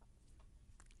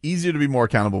 Easier to be more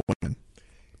accountable when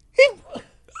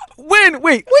Wait.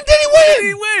 When did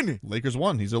he win? Lakers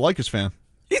won. He's a Lakers fan.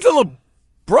 He's a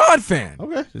LeBron fan.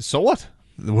 Okay, so what?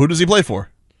 Who does he play for?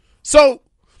 So,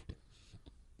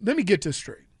 let me get this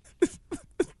straight.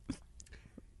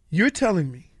 You're telling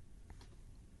me,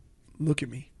 look at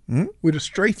me, with a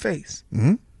straight face.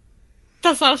 Mm-hmm.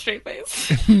 That's not a straight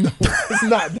face. No, it's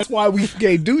not. That's why we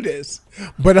can't do this.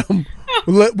 But I'm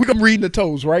reading the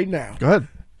toes right now. Go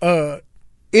ahead.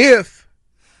 If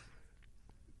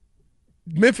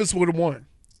Memphis would have won,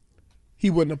 he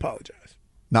wouldn't apologize.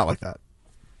 Not like that.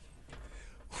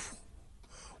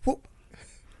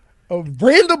 A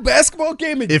random basketball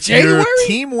game in if January? If your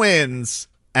team wins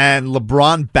and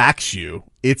LeBron backs you,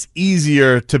 it's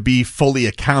easier to be fully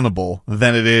accountable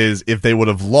than it is if they would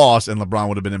have lost and LeBron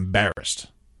would have been embarrassed.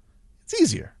 It's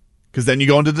easier because then you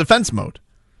go into defense mode.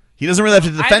 He doesn't really have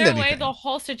to defend anything. anything. The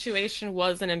whole situation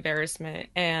was an embarrassment,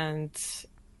 and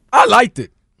I liked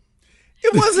it.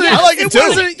 It wasn't. I like it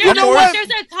too. You know what? There's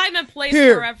a time and place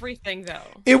for everything, though.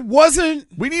 It wasn't.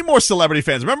 We need more celebrity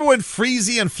fans. Remember when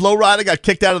Freezy and Flo Rida got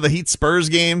kicked out of the Heat Spurs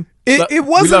game? It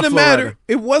wasn't a matter.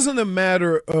 It wasn't a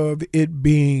matter of it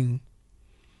being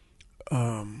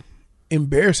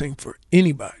embarrassing for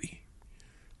anybody,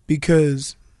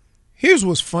 because here's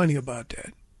what's funny about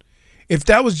that. If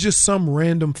that was just some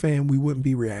random fan, we wouldn't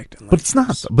be reacting. But it's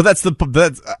not. But that's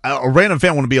a random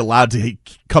fan wouldn't be allowed to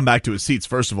come back to his seats.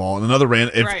 First of all, and another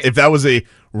if that was a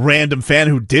random fan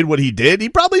who did what he did, he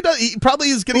probably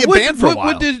is going to get banned for a while.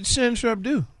 What did Shannon Sharp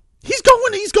do? He's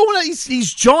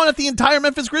jawing at the entire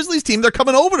Memphis Grizzlies team. They're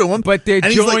coming over to him, but they're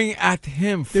joining at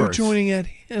him first. They're joining at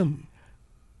him.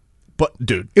 But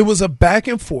dude, it was a back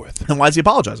and forth. And why is he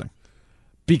apologizing?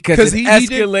 Because it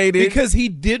escalated. Because he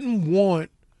didn't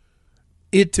want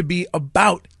it to be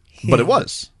about him. But it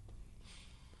was.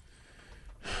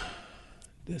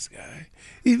 This guy.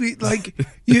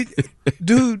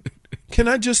 Dude, can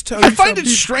I just tell you something? I find it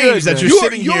strange that you're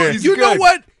sitting here. You know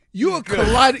what? You're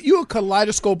a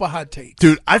kaleidoscope of hot takes.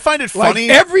 Dude, I find it funny.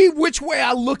 Every which way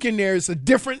I look in there is a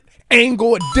different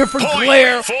angle, a different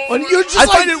glare. And you're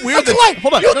just find it weird that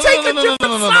hold on. You take a different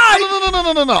side.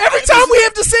 No. Every time we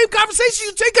have the same conversation,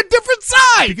 you take a different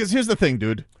side. Because here's the thing,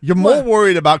 dude. You're more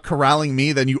worried about corralling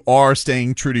me than you are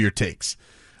staying true to your takes.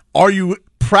 Are you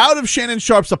proud of Shannon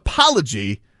Sharp's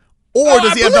apology, or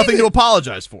does he have nothing to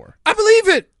apologize for? I believe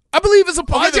it. I believe his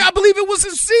apology. I believe it was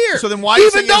sincere. So then why are you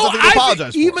saying he has nothing to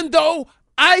apologize for? Even though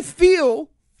I feel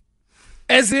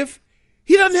as if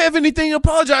he doesn't have anything to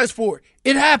apologize for.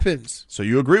 It happens. So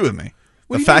you agree with me?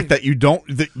 The fact that you don't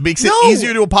makes it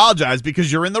easier to apologize because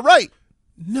you're in the right.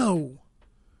 No.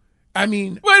 I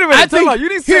mean, wait a minute. You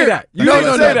didn't say that. You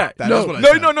didn't say that. No.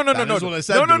 That's what I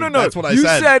said. No. That's what I said. You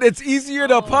said it's easier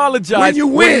to apologize when you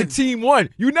win. When your team won.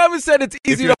 You never said it's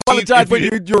easier to apologize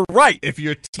when you're right. If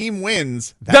your team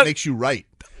wins, that makes you right.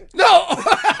 No.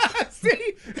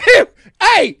 See?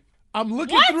 Hey, I'm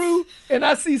looking through and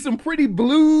I see some pretty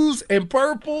blues and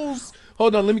purples.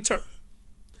 Hold on, let me turn.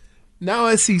 Now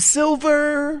I see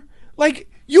silver. Like,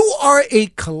 you are a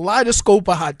kaleidoscope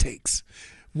of hot takes.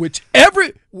 whichever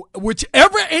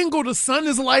angle the sun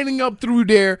is lighting up through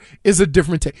there is a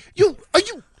different take. Are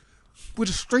you with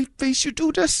a straight face? You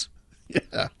do this?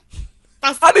 Yeah.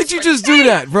 How did you just do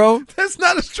that, bro? That's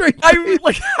not a straight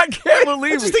face. I can't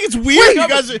believe it. I just think it's weird. Wait, you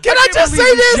guys can I just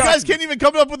say this? You guys can't even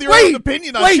come up with your own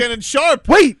opinion on Shannon Sharpe.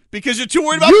 Wait. Because you're too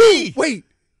worried about me. Wait.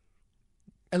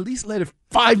 At least let it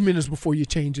 5 minutes before you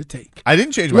change your take. I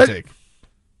didn't change my take.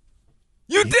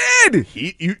 You did.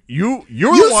 You're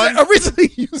the one.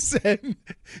 Originally, you said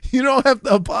you don't have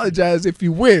to apologize if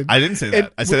you win. I didn't say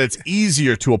that. I said it's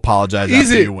easier to apologize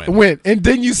after you win. And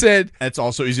then you said it's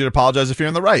also easier to apologize if you're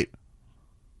in the right.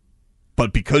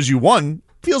 But because you won,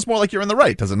 feels more like you're in the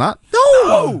right, does it not?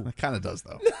 No. It kind of does,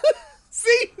 though.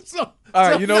 See? All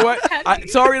right, you know what?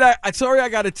 Sorry, I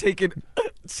got to take it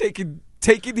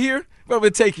here. But I'm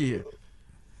going to take it here.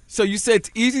 So you said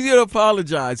it's easier to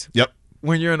apologize. Yep.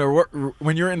 When you're in the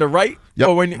right, yep.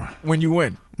 Or when you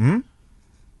win. Mm-hmm.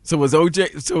 So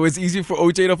it's easy for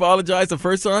OJ to apologize the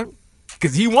first time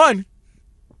because he won.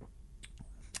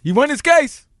 He won his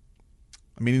case.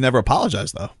 I mean, he never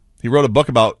apologized though. He wrote a book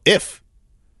about if.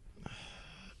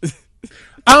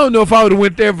 I don't know if I would have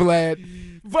went there,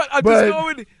 Vlad. But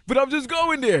I'm just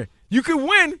going there. You could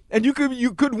win, and you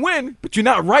could win, but you're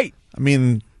not right. I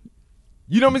mean,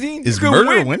 you know what I mean? Is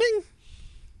murder winning?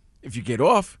 If you get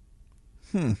off.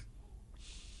 I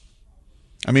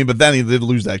mean, but then he did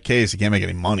lose that case. He can't make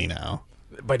any money now.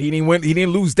 But he didn't win. He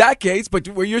didn't lose that case. But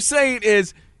what you're saying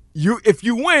is, if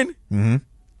you win,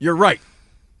 you're right.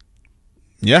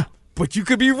 Yeah. But you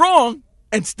could be wrong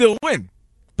and still win.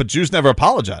 But Juice never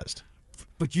apologized.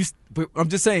 But I'm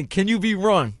just saying, can you be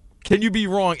wrong? Can you be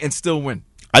wrong and still win?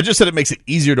 I just said it makes it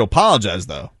easier to apologize,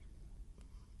 though.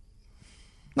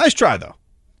 Nice try, though.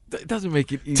 It doesn't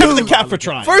make it easier. Tip the cap for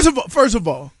trying. First of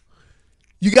all,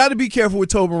 you got to be careful with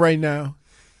Tobin right now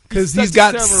because he's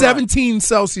got 17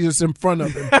 Celsius in front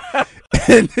of him.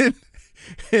 And then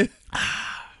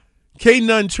K.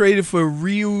 Nunn traded for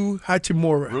Rui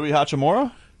Hachimura. Rui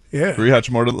Hachimura? Yeah. Rui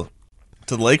Hachimura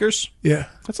to the Lakers? Yeah.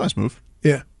 That's a nice move.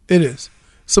 Yeah, it is.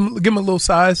 Give him a little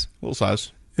size. A little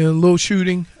size. And a little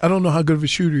shooting. I don't know how good of a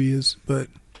shooter he is, but.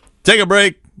 Take a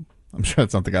break. I'm sure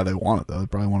that's not the guy they wanted, though. They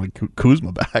probably wanted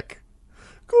Kuzma back.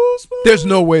 Kuzma. There's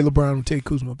no way LeBron would take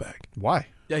Kuzma back. Why?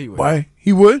 Yeah, he would. Why?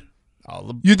 He would?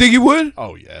 You think he would?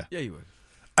 Oh, yeah. Yeah, he would.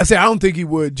 I say I don't think he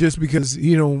would just because,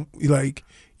 you want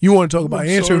to talk about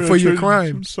answering for your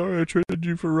crimes. I'm sorry I traded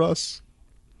you for Russ.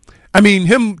 I mean,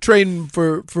 him trading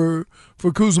for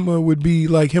Kuzma would be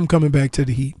like him coming back to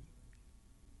the Heat.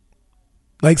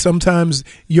 Like sometimes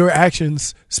your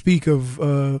actions speak of,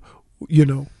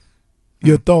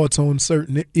 your thoughts on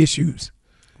certain issues.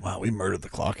 Wow, we murdered the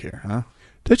clock here, huh?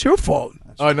 That's your fault.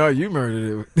 Oh, no, you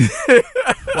murdered it.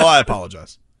 Well, I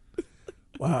apologize.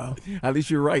 Wow. At least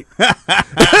you're right. Back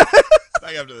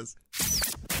after this.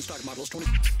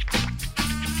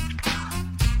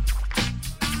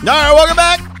 All right, welcome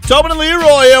back. Tobin and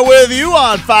Leroy here with you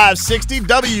on 560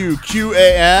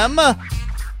 WQAM.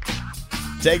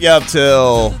 Take you up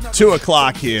till 2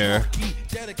 o'clock here.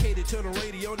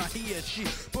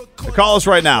 Call us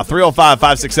right now,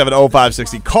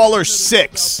 305-567-0560. Caller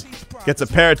 6 gets a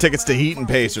pair of tickets to Heat and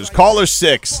Pacers. Caller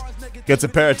 6 gets a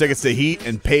pair of tickets to Heat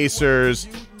and Pacers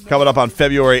coming up on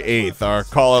February 8th. Our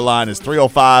caller line is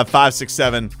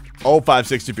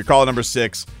 305-567-0560. If you're caller number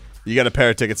 6, you get a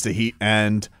pair of tickets to Heat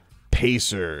and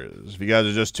Pacers. If you guys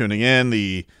are just tuning in,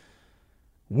 the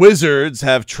Wizards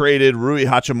have traded Rui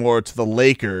Hachimura to the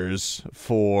Lakers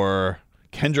for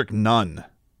Kendrick Nunn.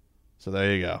 So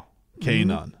there you go. K.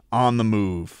 Nunn on the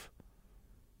move.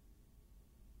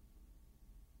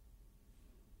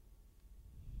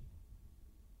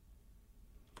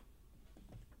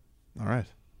 All right.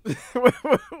 What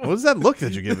was that look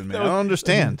that you're giving me? I don't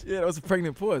understand. Yeah, that was a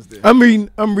pregnant pause there. I'm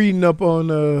reading up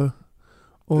on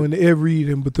Ed Reed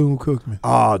and Bethune-Cookman.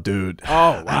 Oh, dude.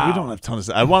 Oh, wow. We don't have tons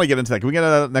of. I want to get into that. Can we get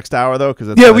into that next hour though?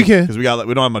 Yeah, we can. Because we don't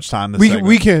have much time.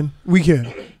 We can.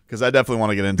 Because I definitely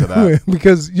want to get into that.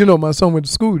 Because my son went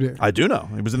to school there. I do know.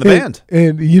 He was in the band.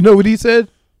 And you know what he said?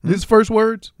 His first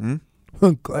words? I'm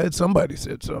glad somebody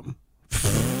said something.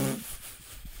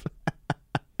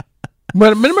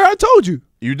 But remember I told you.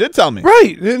 You did tell me.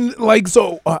 Right. And I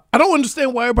don't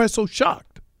understand why everybody's so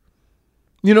shocked.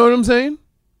 You know what I'm saying?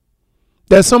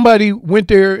 That somebody went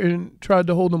there and tried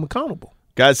to hold them accountable.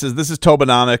 Guy says, this is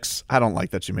Tobinomics. I don't like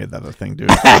that you made that a thing, dude.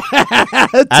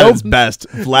 At its best,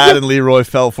 Vlad and Leroy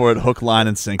fell for it hook, line,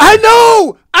 and sinker. I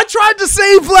know. I tried to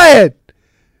save Vlad.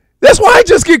 That's why I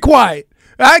just get quiet.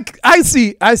 I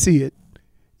see it.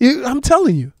 I'm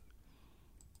telling you.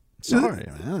 Sorry,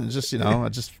 man. It's just,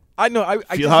 I know. I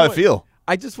I feel how I feel.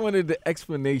 I just wanted the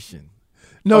explanation.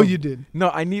 No, you didn't. No,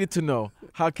 I needed to know.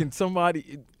 How can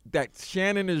somebody that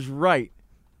Shannon is right?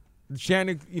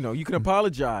 Shannon, you can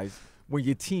apologize when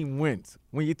your team wins.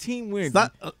 When your team wins. It's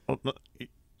not,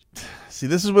 see,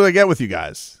 this is what I get with you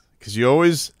guys. Because you're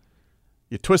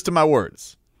twisting my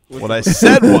words. What I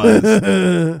said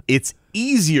was it's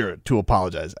easier to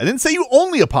apologize. I didn't say you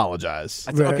only apologize.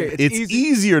 Right. Okay, it's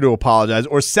easier to apologize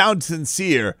or sound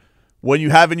sincere when you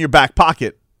have in your back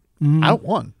pocket, I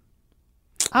won.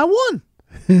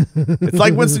 It's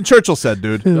like Winston Churchill said,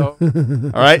 dude. No.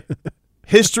 All right?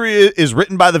 History is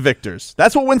written by the victors.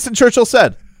 That's what Winston Churchill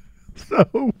said.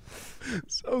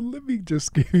 So let me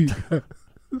just give you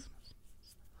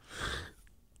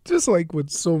just like with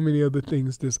so many other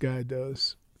things this guy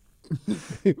does.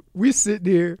 We're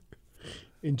sitting here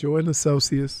enjoying the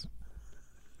Celsius,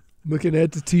 looking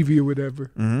at the TV or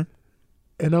whatever, and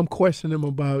I'm questioning him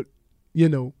about,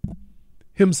 him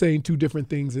saying two different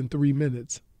things in 3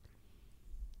 minutes.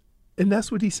 And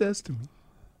that's what he says to me.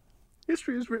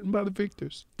 History is written by the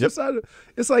victors. Yep.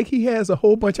 It's like he has a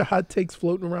whole bunch of hot takes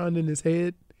floating around in his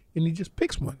head, and he just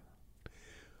picks one.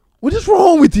 What is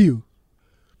wrong with you?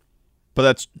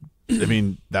 But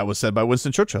that was said by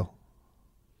Winston Churchill.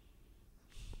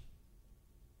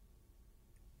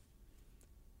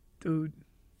 Dude.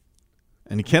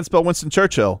 And you can't spell Winston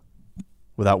Churchill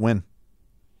without win.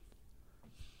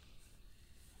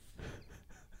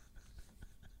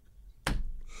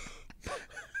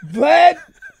 Vlad,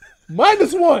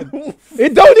 -1.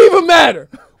 It don't even matter.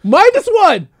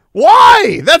 -1.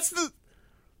 Why? That's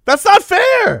not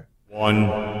fair. 1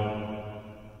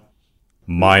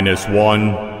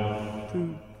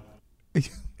 -1.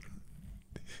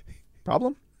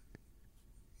 Problem?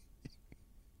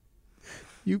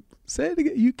 You say it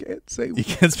again. You can't say. You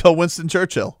can't spell Winston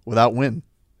Churchill without win.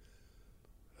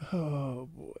 Oh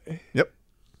boy. Yep.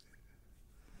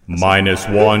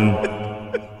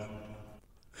 -1.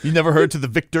 You never heard "to the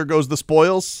victor goes the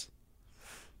spoils"?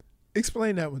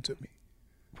 Explain that one to me.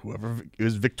 Whoever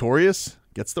is victorious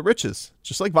gets the riches.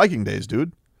 Just like Viking days,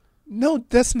 dude. No,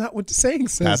 that's not what the saying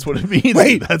says. That's what it means.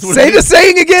 Wait, that's what say the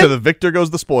saying again. To the victor goes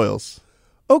the spoils.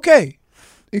 Okay.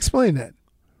 Explain that.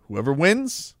 Whoever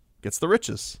wins gets the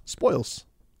riches. Spoils.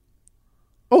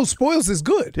 Oh, spoils is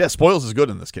good. Yeah, spoils is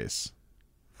good in this case.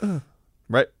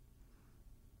 Right?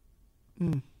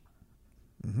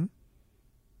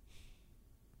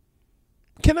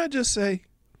 Can I just say,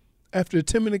 after a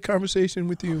 10-minute conversation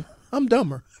with you, I'm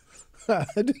dumber. I'm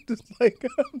dumber.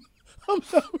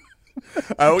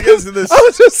 We'll get into this.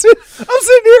 I'm sitting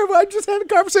here. I just had a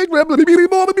conversation with him. We'll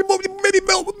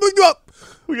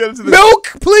get into this. Milk,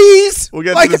 please. We'll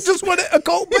get I to this. just want a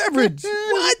cold beverage.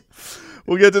 What?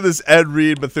 We'll get to this Ed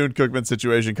Reed, Bethune-Cookman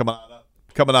situation coming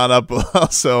on up. We'll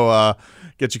also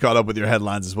get you caught up with your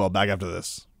headlines as well. Back after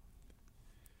this.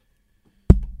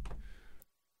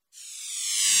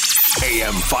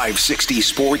 AM 560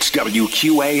 Sports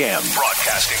WQAM.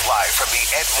 Broadcasting live from the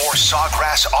Edmore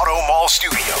Sawgrass Auto Mall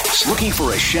Studios. Looking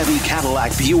for a Chevy,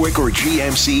 Cadillac, Buick, or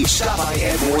GMC? Stop by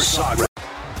Edmore Sawgrass.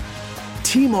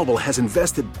 T-Mobile has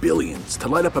invested billions to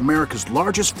light up America's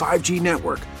largest 5G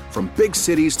network, from big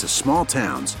cities to small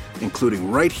towns, including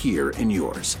right here in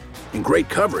yours. And great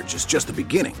coverage is just the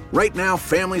beginning. Right now,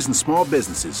 families and small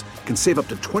businesses can save up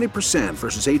to 20%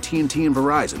 versus AT&T and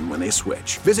Verizon when they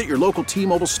switch. Visit your local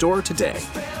T-Mobile store today.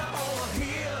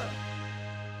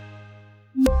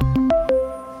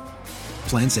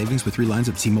 Plan savings with 3 lines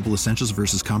of T-Mobile Essentials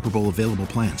versus comparable available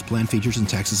plans. Plan features and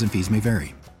taxes and fees may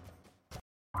vary.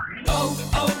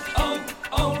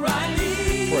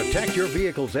 Protect your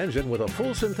vehicle's engine with a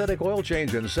full synthetic oil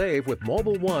change and save with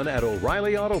Mobil 1 at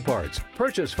O'Reilly Auto Parts.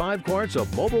 Purchase 5 quarts of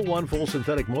Mobil 1 full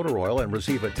synthetic motor oil and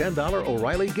receive a $10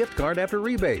 O'Reilly gift card after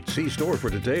rebate. See store for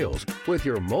details. With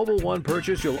your Mobil 1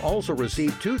 purchase, you'll also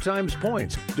receive 2 times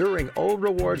points during O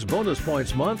Rewards Bonus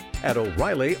Points Month at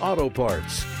O'Reilly Auto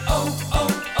Parts.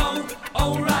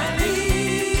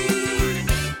 O'Reilly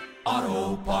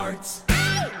Auto Parts.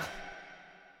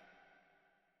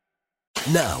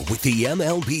 Now, with the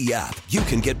MLB app, you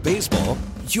can get baseball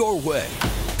your way.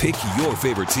 Pick your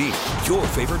favorite team, your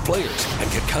favorite players,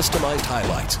 and get customized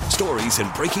highlights, stories,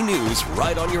 and breaking news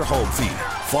right on your home feed.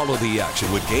 Follow the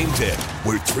action with Game 10,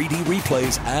 where 3D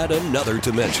replays add another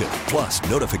dimension. Plus,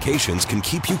 notifications can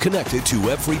keep you connected to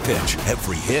every pitch,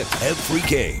 every hit, every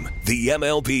game. The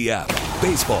MLB app.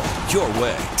 Baseball your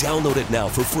way. Download it now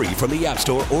for free from the App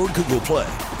Store or Google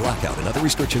Play. Blackout and other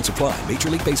restrictions apply. Major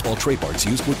League Baseball trademarks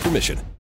used with permission.